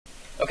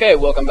Okay,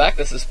 welcome back.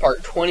 This is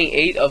part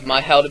 28 of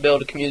my How to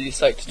Build a Community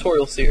Site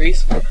tutorial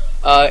series.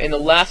 In the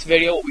last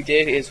video, what we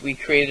did is we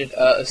created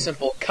a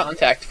simple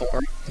contact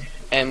form,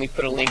 and we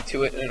put a link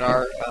to it in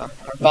our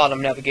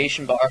bottom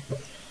navigation bar.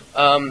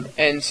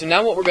 And so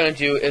now what we're going to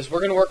do is we're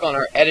going to work on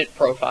our edit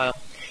profile.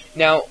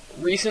 Now,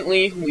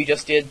 recently we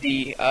just did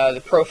the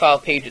profile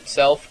page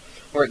itself,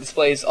 where it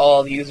displays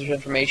all the user's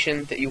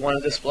information that you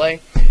want to display.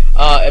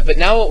 But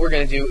now what we're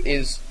going to do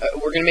is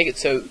we're going to make it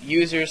so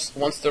users,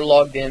 once they're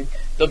logged in,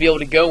 they'll be able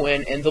to go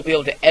in and they'll be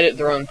able to edit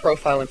their own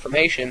profile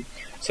information.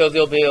 So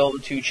they'll be able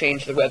to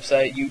change their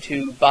website,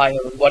 YouTube, bio,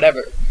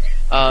 whatever,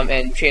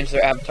 and change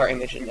their avatar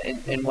image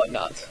and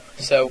whatnot.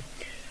 So,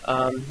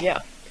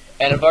 yeah.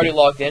 And I've already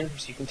logged in,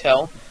 as you can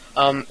tell.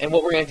 And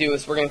what we're going to do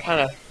is we're going to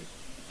kind of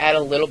add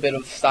a little bit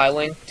of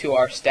styling to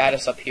our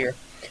status up here,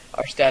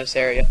 our status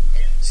area.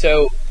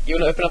 So you're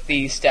going to open up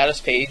the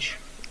status page,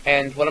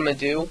 and what I'm going to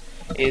do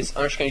is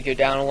I'm just going to go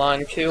down a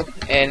line or two,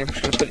 and I'm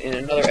just going to put in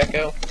another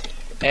echo,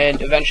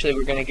 and eventually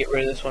we're going to get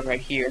rid of this one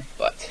right here.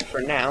 But for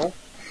now,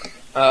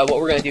 what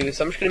we're going to do is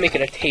I'm just going to make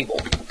it a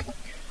table.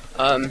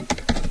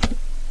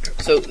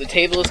 So the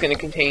table is going to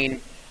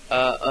contain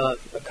a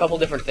couple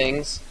different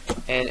things,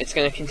 and it's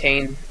going to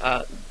contain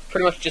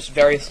pretty much just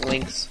various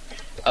links,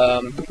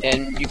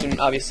 and you can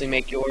obviously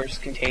make yours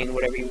contain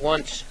whatever you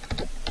want,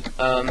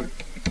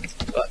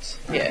 but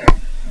yeah.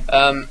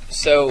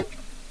 So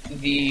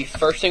the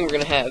first thing we're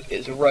going to have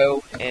is a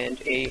row and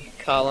a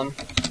column.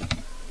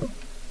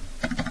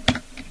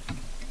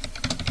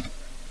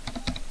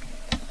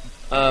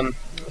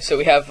 So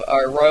we have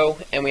our row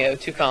and we have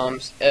two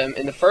columns.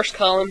 In the first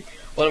column,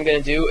 what I'm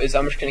going to do is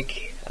I'm just going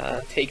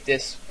to take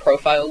this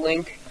profile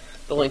link,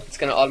 the link that's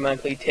going to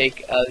automatically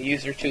take the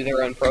user to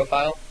their own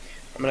profile.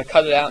 I'm going to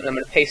cut it out and I'm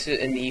going to paste it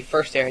in the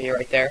first area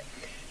right there.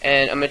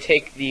 And I'm going to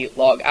take the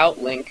log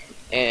out link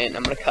and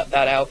I'm going to cut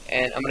that out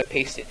and I'm going to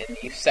paste it in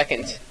the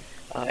second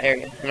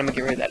area, and I'm going to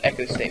get rid of that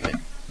echo statement.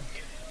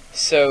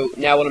 So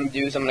now what I'm going to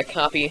do is I'm going to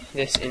copy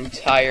this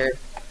entire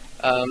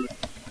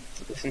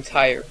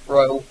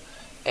row,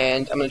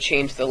 and I'm going to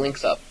change the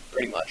links up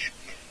pretty much.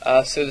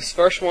 So this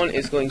first one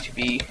is going to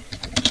be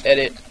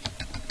edit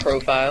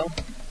profile,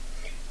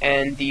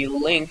 and the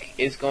link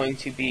is going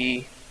to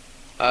be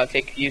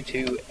take you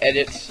to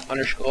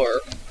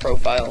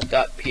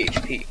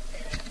edit_profile.php,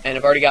 and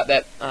I've already got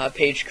that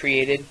page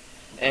created.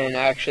 And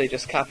I actually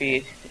just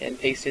copied and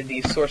pasted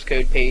the source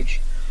code page.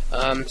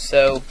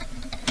 So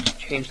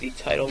change the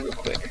title real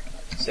quick.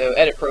 So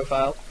edit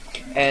profile,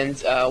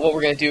 and what we're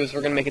going to do is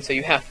we're going to make it so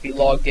you have to be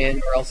logged in,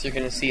 or else you're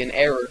going to see an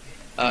error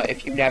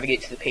if you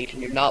navigate to the page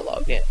and you're not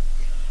logged in.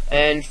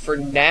 And for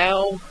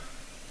now,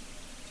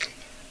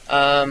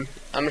 I'm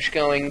just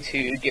going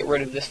to get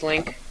rid of this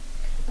link.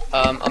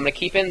 I'm going to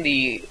keep in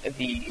the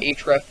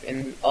href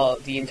and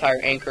the entire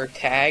anchor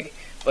tag,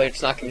 but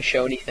it's not going to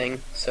show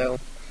anything. So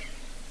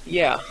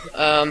yeah.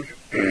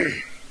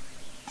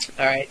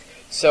 Alright,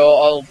 so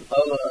I'll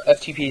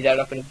FTP that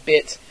up in a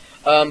bit.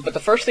 But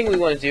the first thing we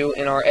want to do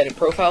in our edit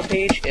profile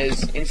page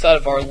is inside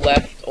of our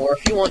left, or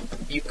if you want,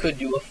 you could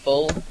do a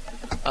full,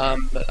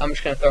 but I'm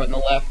just going to throw it in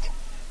the left.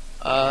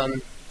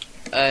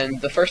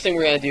 And the first thing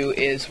we're going to do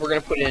is we're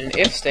going to put in an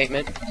if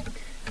statement,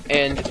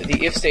 and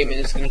the if statement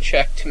is going to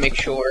check to make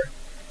sure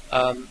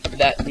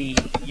that the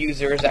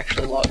user is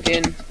actually logged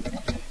in.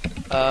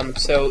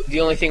 So the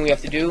only thing we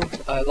have to do,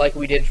 like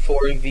we did for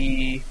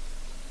the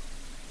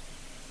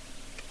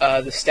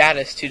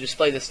status, to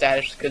display the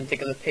status, couldn't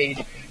think of the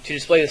page, to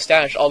display the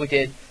status, all we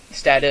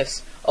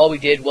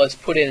did was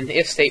put in an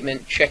if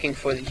statement checking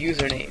for the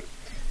username,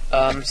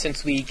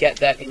 since we get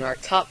that in our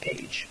top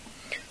page.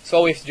 So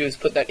all we have to do is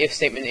put that if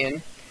statement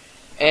in,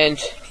 and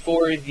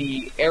for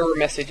the error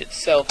message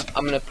itself,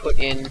 I'm going to put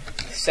in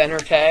center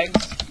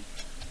tags.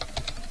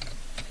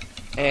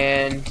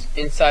 And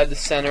inside the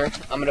center,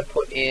 I'm going to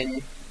put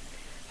in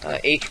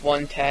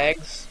H1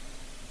 tags.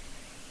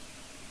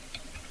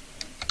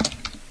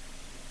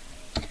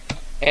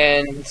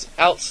 And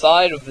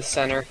outside of the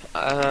center,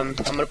 I'm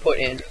going to put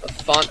in a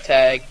font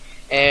tag,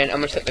 and I'm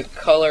going to set the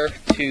color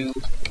to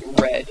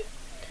red.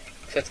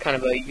 So that's kind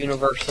of a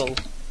universal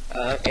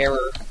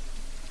error.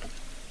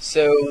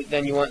 So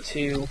then you want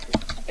to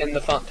end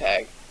the font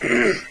tag.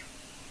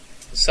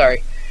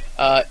 Sorry.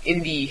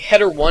 In the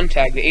header 1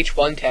 tag, the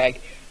H1 tag,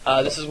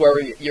 this is where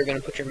you're going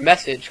to put your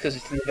message, because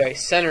it's in the very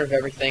center of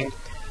everything.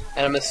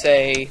 And I'm going to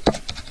say,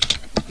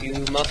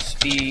 you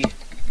must be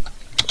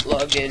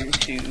logged in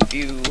to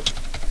view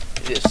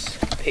this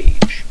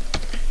page.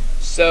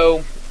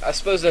 So I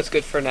suppose that's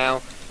good for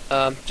now.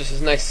 Just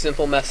a nice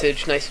simple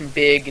message, nice and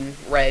big and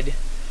red.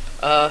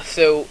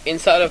 So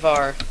inside of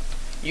our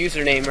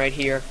username right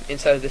here,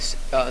 inside of this,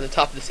 the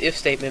top of this if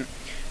statement,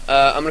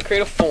 I'm going to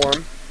create a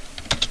form,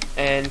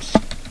 and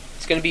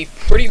it's going to be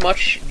pretty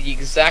much the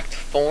exact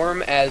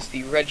form as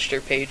the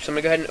register page. So I'm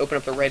going to go ahead and open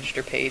up the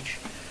register page.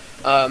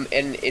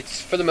 And it's,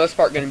 for the most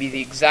part, going to be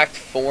the exact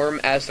form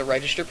as the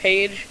register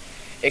page,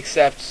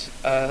 except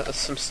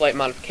some slight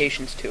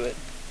modifications to it.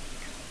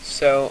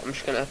 So I'm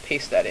just going to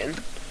paste that in.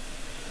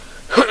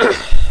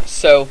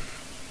 So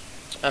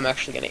I'm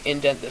actually going to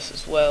indent this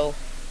as well.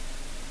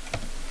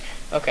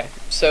 Okay,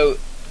 so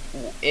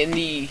in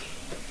the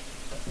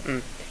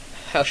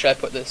how should I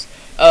put this?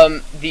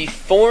 The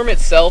form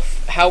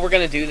itself, how we're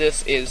going to do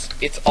this is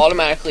it's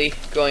automatically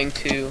going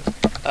to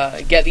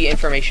get the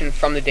information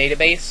from the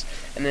database,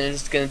 and then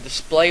it's going to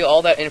display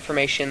all that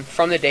information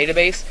from the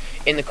database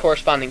in the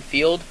corresponding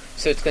field.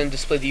 So it's going to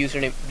display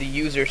the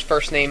user's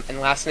first name and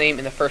last name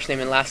in the first name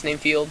and last name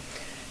field,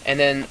 and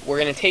then we're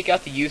going to take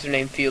out the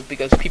username field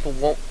because people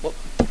won't.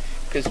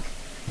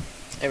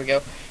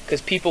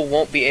 Because people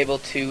won't be able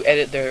to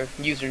edit their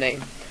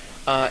username,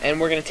 and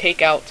we're going to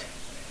take out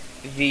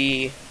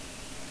the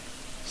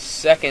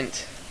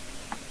second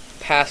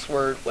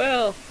password.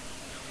 Well,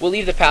 we'll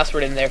leave the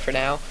password in there for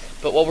now,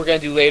 but what we're going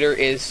to do later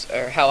is,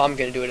 or how I'm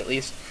going to do it at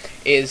least,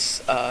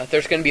 is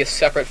there's going to be a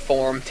separate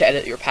form to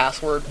edit your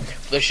password,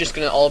 but it's just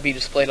going to all be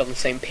displayed on the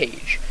same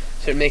page,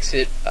 so it makes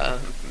it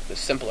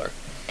simpler.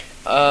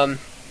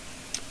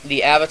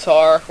 The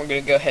avatar, we're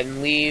going to go ahead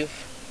and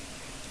leave.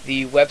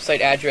 The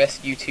website address,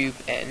 YouTube,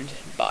 and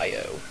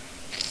bio.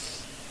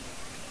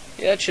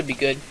 Yeah, that should be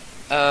good.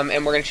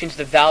 And we're going to change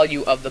the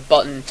value of the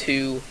button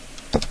to,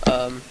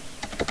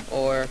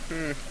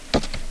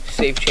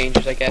 save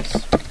changes, I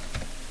guess.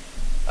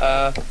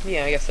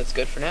 Yeah, I guess that's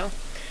good for now.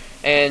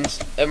 And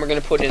then we're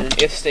going to put in an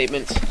if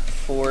statement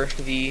for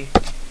the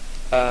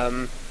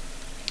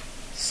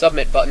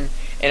submit button.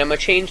 And I'm going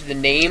to change the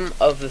name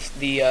of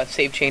the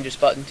save changes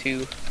button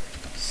to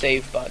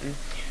save button.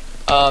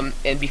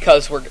 And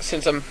because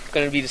since I'm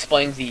going to be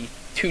displaying the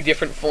two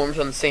different forms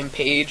on the same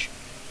page,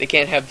 they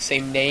can't have the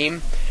same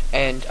name,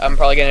 and I'm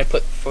probably going to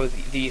put for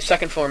the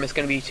second form is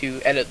going to be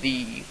to edit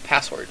the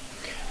password.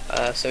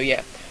 So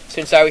yeah, so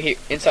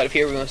inside of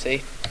here we want to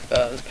say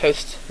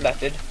post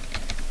method,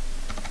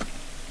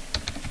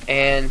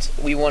 and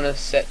we want to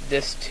set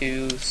this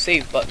to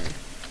save button.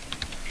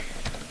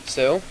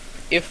 So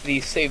if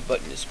the save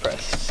button is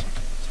pressed,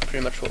 that's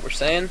pretty much what we're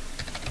saying.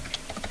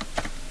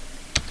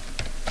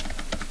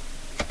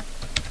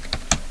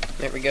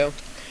 There we go.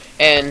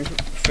 And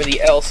for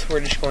the else, we're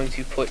just going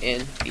to put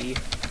in the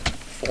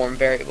form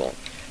variable.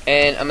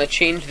 And I'm going to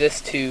change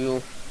this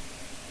to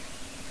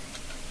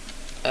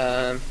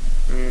I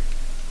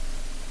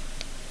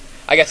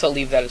guess I'll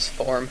leave that as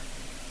form,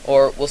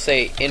 or we'll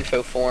say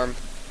info form.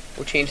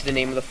 We'll change the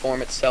name of the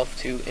form itself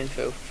to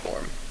info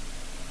form.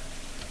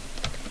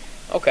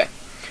 Okay,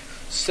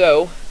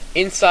 so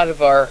inside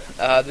of our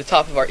the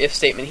top of our if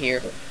statement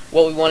here,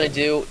 what we want to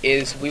do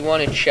is we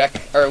want to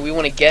check, or we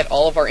want to get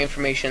all of our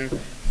information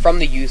from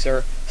the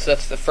user. So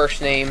that's the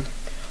first name,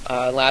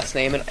 last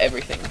name, and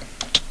everything.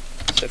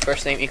 So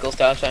first name equals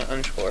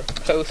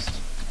 __ post,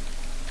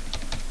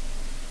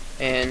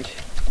 and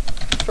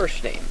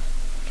first name.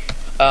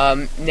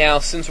 Now,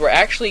 since we're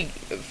actually,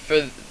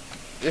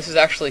 this is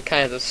actually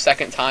kind of the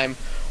second time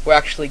we're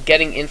actually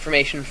getting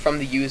information from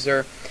the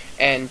user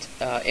and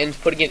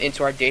putting it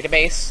into our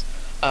database.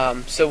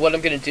 So what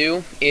I'm going to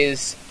do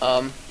is,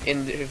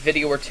 in a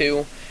video or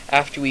two,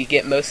 after we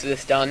get most of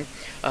this done,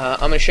 I'm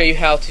going to show you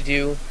how to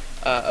do,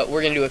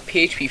 we're going to do a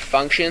PHP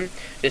function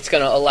that's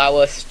going to allow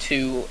us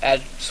to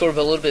add sort of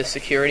a little bit of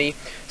security.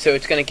 So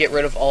it's going to get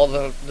rid of all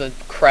the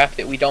crap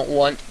that we don't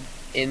want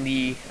in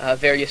the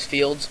various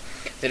fields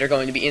that are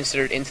going to be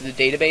inserted into the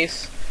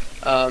database.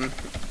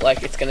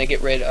 Like it's going to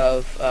get rid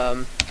of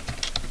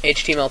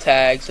HTML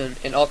tags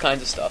and all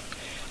kinds of stuff.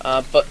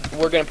 But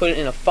we're going to put it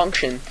in a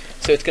function,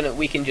 so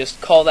we can just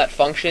call that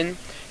function,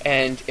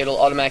 and it'll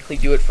automatically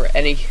do it for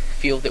any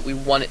field that we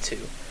want it to.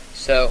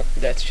 So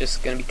that's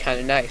just going to be kind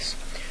of nice.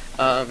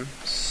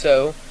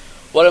 So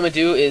what I'm going to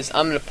do is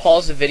I'm going to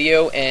pause the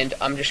video, and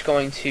I'm just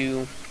going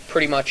to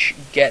pretty much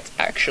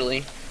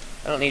actually,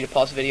 I don't need to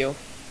pause the video,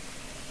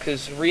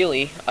 because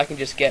really I can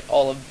just get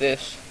all of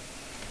this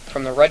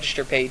from the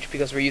register page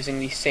because we're using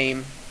the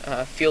same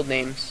field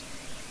names.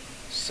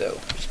 So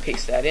just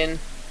paste that in,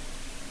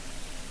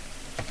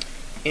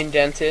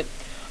 indent it,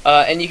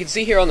 and you can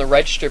see here on the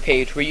register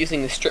page we're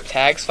using the strip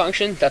tags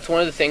function. That's one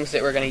of the things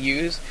that we're going to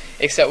use,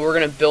 except we're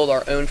going to build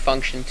our own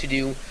function to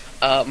do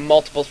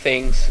multiple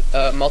things,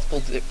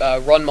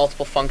 run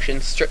multiple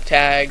functions, strip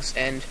tags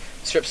and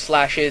strip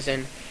slashes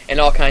and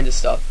all kinds of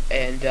stuff,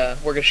 and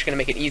we're just going to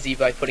make it easy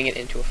by putting it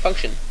into a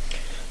function.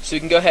 So we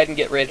can go ahead and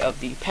get rid of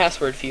the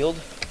password field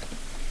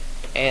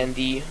and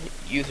the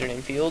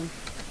username field,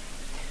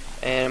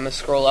 and I'm going to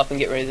scroll up and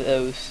get rid of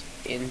those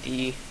in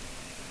the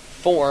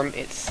form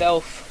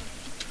itself.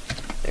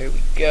 There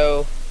we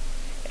go.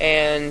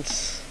 And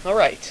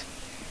alright,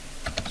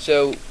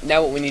 so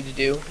now what we need to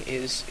do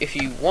is, if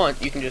you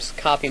want, you can just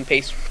copy and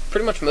paste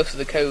pretty much most of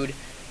the code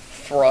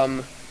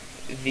from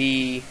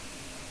the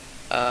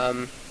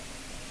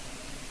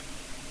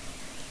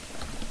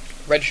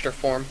register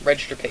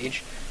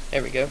page.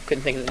 There we go.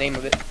 Couldn't think of the name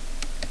of it.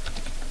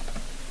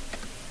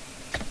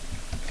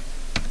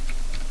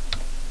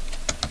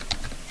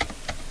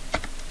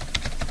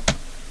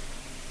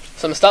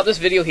 So I'm going to stop this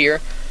video here.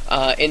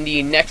 In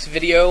the next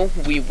video,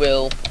 we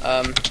will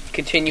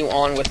continue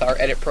on with our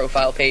edit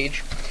profile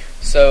page.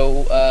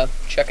 So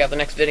check out the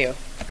next video.